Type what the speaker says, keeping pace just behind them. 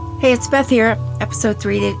Hey, it's Beth here, episode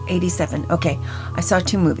 387. Okay, I saw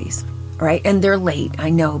 2 movies, right? And they're late,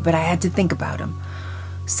 I know, but I had to think about them.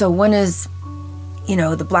 So one is,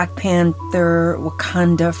 the Black Panther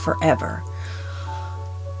Wakanda Forever.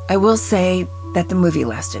 I will say that the movie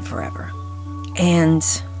lasted forever. And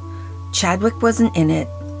Chadwick wasn't in it.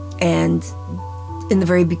 And in the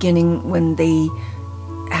very beginning, when they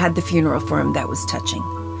had the funeral for him, that was touching.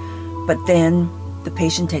 But then the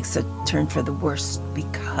patient takes a turn for the worse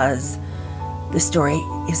because the story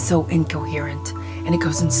is so incoherent and it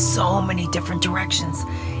goes in so many different directions,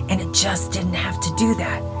 and it just didn't have to do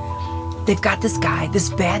that. They've got this guy,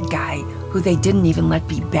 this bad guy, who they didn't even let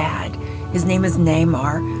be bad. His name is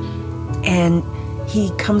Namor, and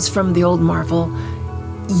he comes from the old Marvel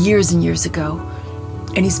years and years ago,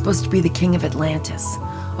 and he's supposed to be the king of Atlantis.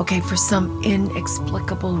 Okay, for some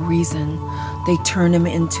inexplicable reason, they turn him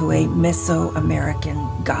into a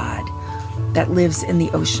Mesoamerican god that lives in the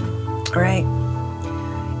ocean, all right?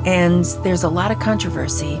 And there's a lot of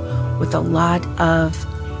controversy with a lot of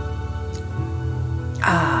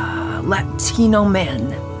Latino men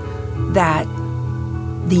that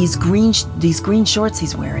these green shorts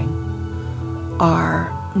he's wearing are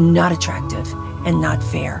not attractive and not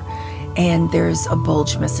fair. And there's a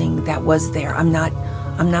bulge missing that was there. I'm not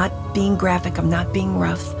being graphic. I'm not being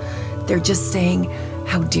rough. They're just saying,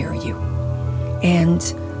 how dare you? And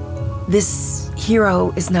this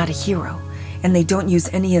hero is not a hero. And they don't use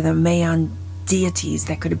any of the Mayan deities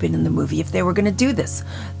that could have been in the movie. If they were going to do this,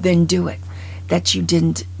 then do it. That you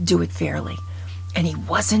didn't do it fairly. And he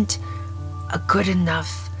wasn't a good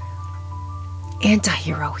enough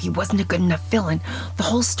anti-hero. He wasn't a good enough villain. The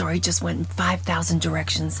whole story just went in 5,000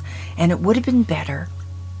 directions. And it would have been better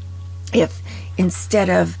if instead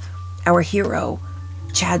of our hero,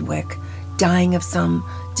 Chadwick, dying of some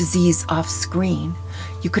disease off screen,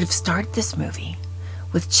 you could have started this movie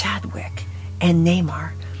with Chadwick and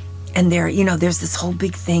Namor. And there's this whole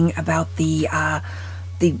big thing about the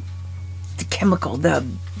chemical, the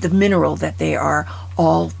mineral that they are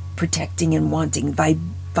all protecting and wanting,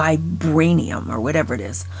 vibranium or whatever it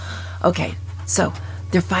is. Okay, so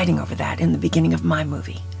they're fighting over that in the beginning of my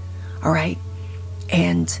movie. All right?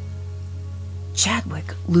 And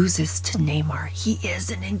Chadwick loses to Namor. He is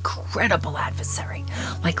an incredible adversary,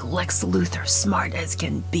 like Lex Luthor, smart as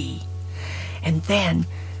can be. And then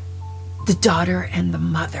the daughter and the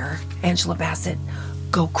mother, Angela Bassett,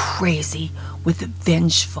 go crazy with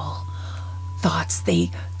vengeful thoughts.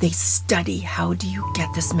 They study, how do you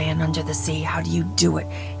get this man under the sea? How do you do it?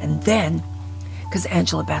 And then, because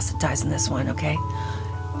Angela Bassett dies in this one, okay?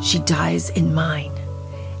 She dies in mine.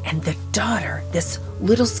 And the daughter, this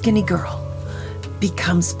little skinny girl,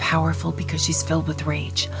 becomes powerful because she's filled with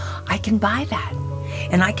rage. I can buy that.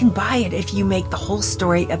 And I can buy it if you make the whole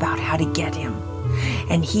story about how to get him.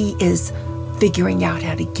 And he is figuring out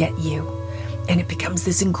how to get you. And it becomes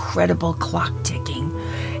this incredible clock ticking.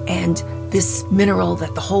 And this mineral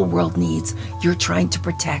that the whole world needs, you're trying to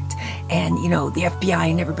protect. And, the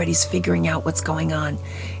FBI and everybody's figuring out what's going on.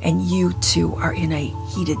 And you two are in a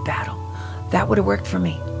heated battle. That would have worked for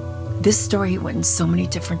me. This story went in so many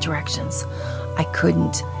different directions. I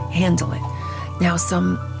couldn't handle it. Now,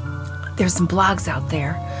 there's some blogs out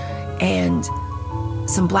there, and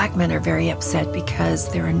some black men are very upset because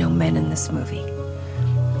there are no men in this movie.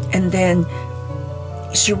 And then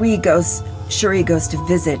Shuri goes to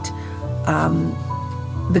visit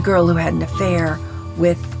the girl who had an affair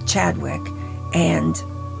with Chadwick, and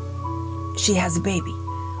she has a baby.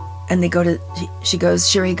 And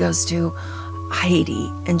Shuri goes to Haiti,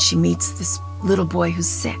 and she meets this little boy who's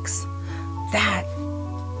 6 that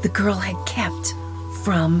the girl had kept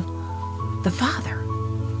from the father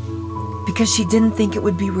because she didn't think it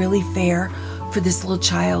would be really fair for this little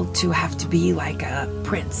child to have to be like a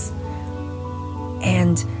prince.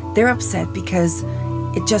 And they're upset because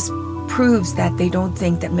it just proves that they don't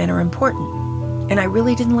think that men are important. And I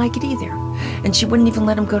really didn't like it either. And she wouldn't even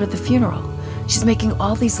let him go to the funeral. She's making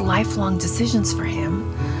all these lifelong decisions for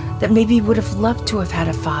him that maybe he would have loved to have had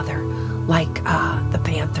a father like the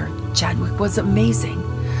Panther. Chadwick was amazing.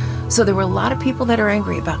 So there were a lot of people that are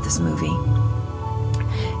angry about this movie.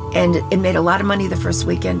 And it made a lot of money the first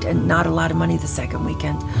weekend and not a lot of money the second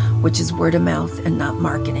weekend, which is word of mouth and not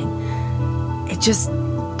marketing.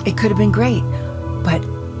 It could have been great. But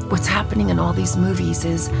what's happening in all these movies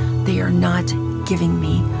is they are not giving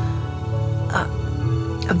me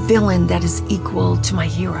a villain that is equal to my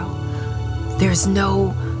hero. There's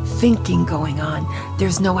no thinking going on.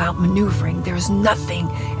 There's no outmaneuvering. There's nothing,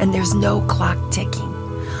 and there's no clock ticking.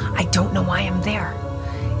 I don't know why I'm there.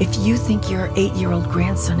 If you think your 8-year-old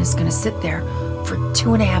grandson is going to sit there for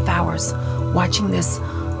 2.5 hours watching this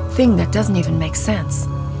thing that doesn't even make sense.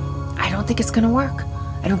 I don't think it's going to work.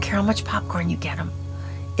 I don't care how much popcorn you get him.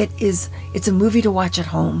 It's a movie to watch at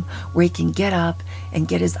home where he can get up and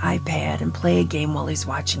get his iPad and play a game while he's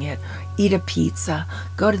watching it, eat a pizza,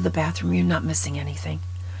 go to the bathroom. You're not missing anything.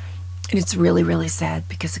 And it's really, really sad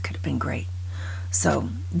because it could have been great. So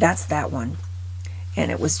that's that one. And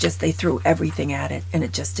it was just, they threw everything at it and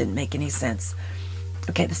it just didn't make any sense.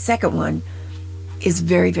 Okay, the second one is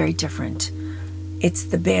very, very different. It's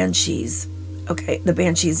the Banshees. Okay, the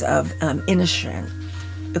Banshees of Inisherin.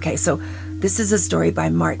 Okay, so this is a story by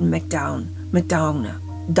Martin McDonough.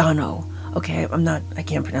 Okay, I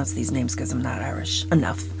can't pronounce these names because I'm not Irish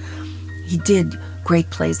enough. He did great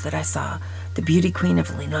plays that I saw. The Beauty Queen of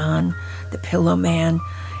Lebanon, The Pillow Man,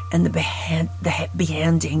 and the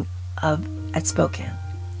Behanding at Spokane.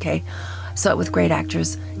 Okay, saw it with great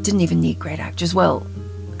actors. Didn't even need great actors. Well,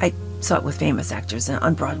 I saw it with famous actors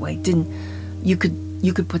on Broadway. You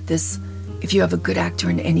could put this, if you have a good actor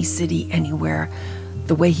in any city, anywhere,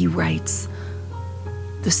 the way he writes,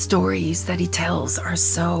 the stories that he tells are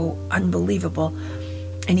so unbelievable.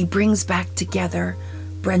 And he brings back together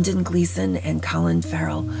Brendan Gleeson and Colin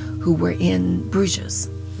Farrell, who were in Bruges.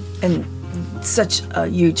 And such a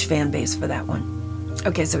huge fan base for that one.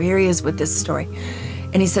 Okay, so here he is with this story.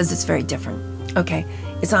 And he says it's very different. Okay,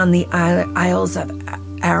 it's on the Isles of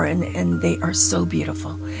Arran, and they are so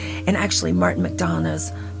beautiful. And actually, Martin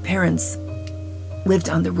McDonagh's parents lived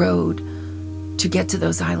on the road to get to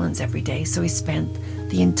those islands every day. So he spent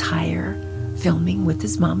the entire filming with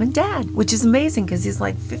his mom and dad, which is amazing because he's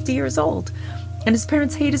like 50 years old. And his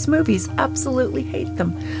parents hate his movies, absolutely hate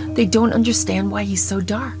them. They don't understand why he's so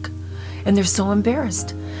dark. And they're so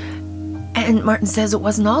embarrassed. And Martin says it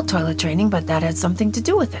wasn't all toilet training, but that had something to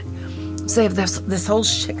do with it. So they have this whole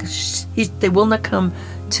they will not come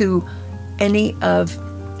to any of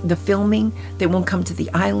the filming. They won't come to the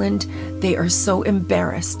island. They are so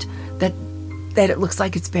embarrassed that it looks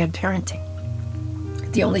like it's bad parenting.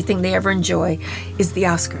 The only thing they ever enjoy is the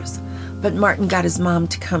Oscars. But Martin got his mom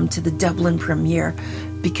to come to the Dublin premiere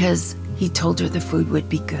because he told her the food would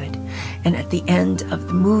be good. And at the end of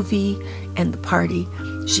the movie and the party,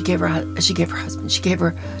 she gave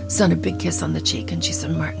her son a big kiss on the cheek, and she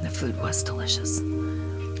said, "Martin, the food was delicious."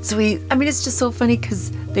 So it's just so funny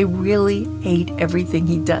because they really hate everything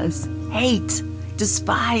he does. Hate,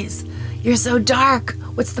 despise. You're so dark.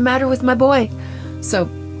 What's the matter with my boy? So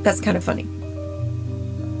that's kind of funny.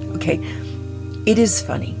 Okay, it is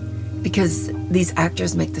funny because these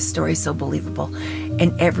actors make the story so believable.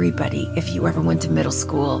 And everybody, if you ever went to middle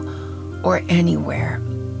school or anywhere,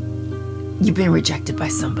 you've been rejected by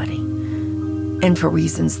somebody. And for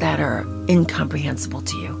reasons that are incomprehensible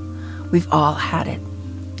to you. We've all had it.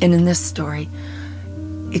 And in this story,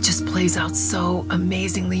 it just plays out so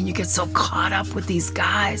amazingly. And you get so caught up with these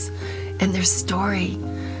guys and their story.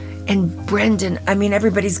 And Brendan,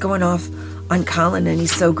 everybody's going off on Colin and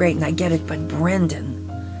he's so great and I get it, but Brendan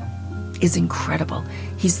is incredible.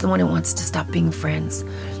 He's the one who wants to stop being friends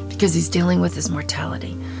because he's dealing with his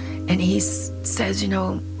mortality. And he says,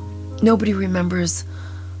 nobody remembers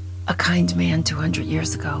a kind man 200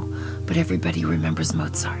 years ago, but everybody remembers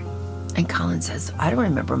Mozart. And Colin says, I don't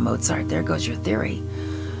remember Mozart. There goes your theory.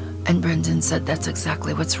 And Brendan said, that's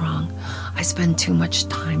exactly what's wrong. I spend too much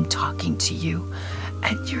time talking to you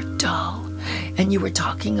and you're dull. And you were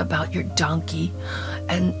talking about your donkey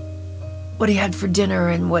and what he had for dinner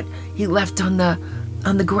and what he left on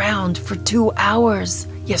the ground for 2 hours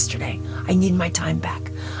yesterday. I need my time back.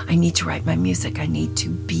 I need to write my music. I need to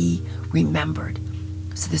be remembered.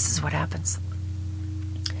 So this is what happens.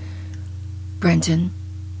 Brendan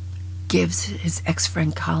gives his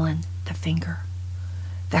ex-friend Colin the finger.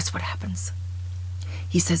 That's what happens.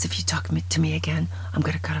 He says, if you talk to me again, I'm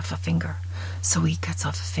going to cut off a finger. So he cuts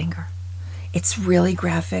off a finger. It's really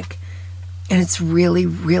graphic. And it's really,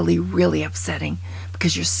 really, really upsetting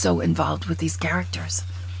because you're so involved with these characters.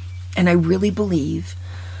 And I really believe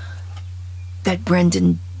that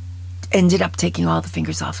Brendan ended up taking all the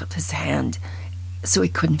fingers off of his hand so he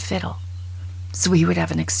couldn't fiddle. So he would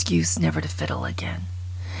have an excuse never to fiddle again.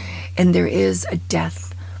 And there is a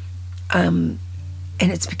death, and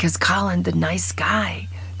it's because Colin, the nice guy,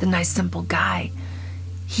 the nice, simple guy,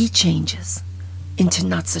 he changes into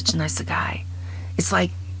not such a nice a guy. It's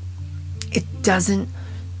like,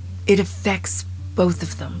 it affects both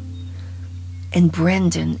of them. And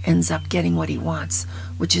Brendan ends up getting what he wants,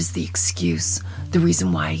 which is the excuse, the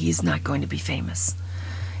reason why he's not going to be famous.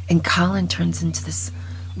 And Colin turns into this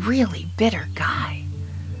really bitter guy.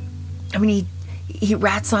 He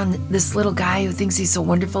rats on this little guy who thinks he's so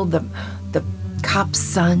wonderful, the cop's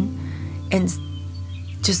son, and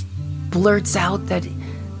just blurts out that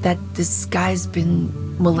that this guy's been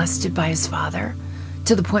molested by his father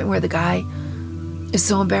to the point where the guy is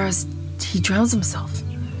so embarrassed he drowns himself.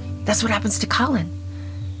 That's what happens to Colin.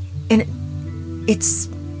 And it's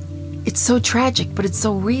so tragic, but it's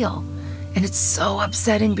so real. And it's so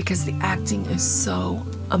upsetting because the acting is so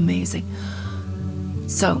amazing.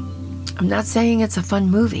 So, I'm not saying it's a fun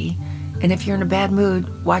movie. And if you're in a bad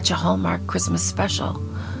mood, watch a Hallmark Christmas special.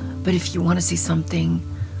 But if you want to see something,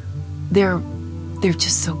 they're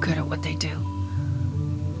just so good at what they do.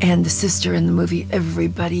 And the sister in the movie,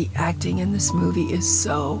 everybody acting in this movie is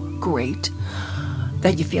so great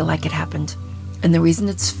that you feel like it happened. And the reason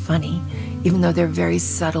it's funny, even though they're very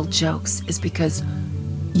subtle jokes, is because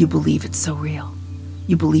you believe it's so real.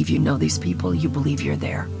 You believe you know these people. You believe you're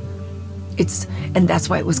there. And that's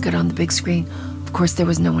why it was good on the big screen. Of course, there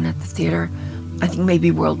was no one at the theater. I think maybe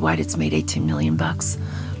worldwide it's made $18 million.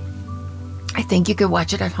 I think you could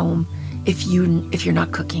watch it at home if you're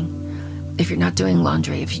not cooking, if you're not doing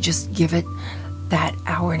laundry, if you just give it that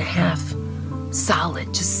hour and a half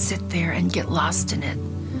solid, just sit there and get lost in it.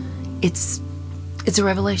 It's a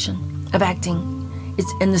revelation of acting.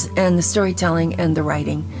 And the storytelling and the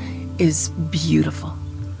writing is beautiful.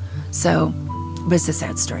 So, but it's a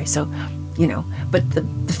sad story. So, but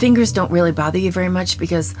the fingers don't really bother you very much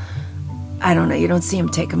because, I don't know, you don't see him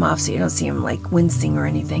take them off, so you don't see him like wincing or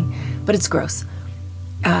anything. But it's gross.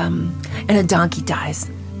 And a donkey dies,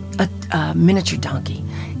 a miniature donkey,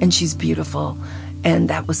 and she's beautiful. And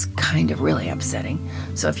that was kind of really upsetting.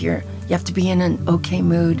 So if you have to be in an okay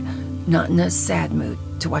mood, not in a sad mood,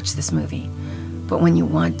 to watch this movie. But when you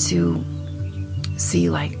want to see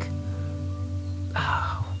like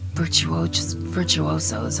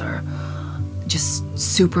virtuosos or just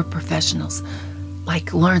super professionals,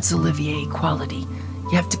 like Laurence Olivier quality,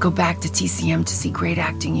 you have to go back to TCM to see great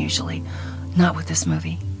acting usually, not with this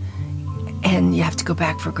movie. And you have to go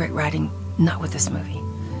back for great writing, not with this movie.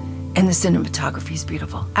 And the cinematography is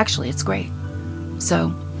beautiful. Actually, it's great.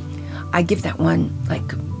 So I give that one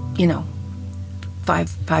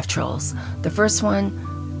five trolls. The first one,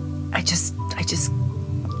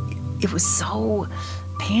 it was so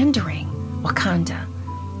pandering. Wakanda.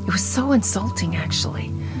 It was so insulting,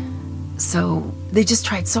 actually. So they just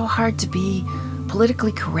tried so hard to be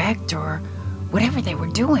politically correct or whatever they were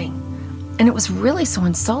doing. And it was really so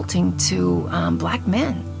insulting to black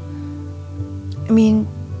men. I mean,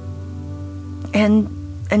 and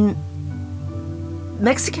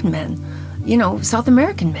Mexican men, South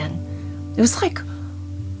American men. It was like,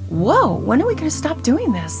 whoa, when are we going to stop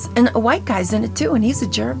doing this? And a white guy's in it too, and he's a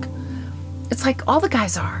jerk. It's like all the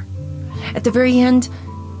guys are. At the very end,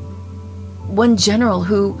 one general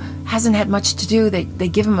who hasn't had much to do, they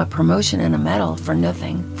give him a promotion and a medal for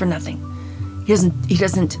nothing. He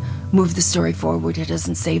doesn't move the story forward. He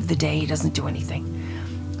doesn't save the day. He doesn't do anything.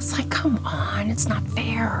 It's like, come on, it's not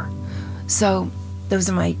fair. So those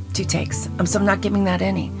are my 2 takes. So I'm not giving that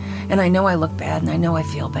any. And I know I look bad and I know I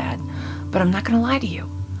feel bad, but I'm not going to lie to you.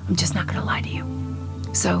 I'm just not going to lie to you.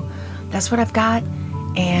 So that's what I've got.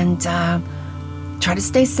 And try to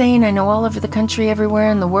stay sane. I know all over the country, everywhere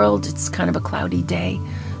in the world, it's kind of a cloudy day.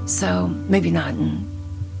 So maybe not in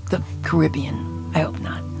the Caribbean. I hope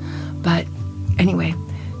not. But anyway,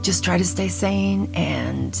 just try to stay sane,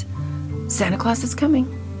 and Santa Claus is coming.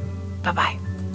 Bye-bye.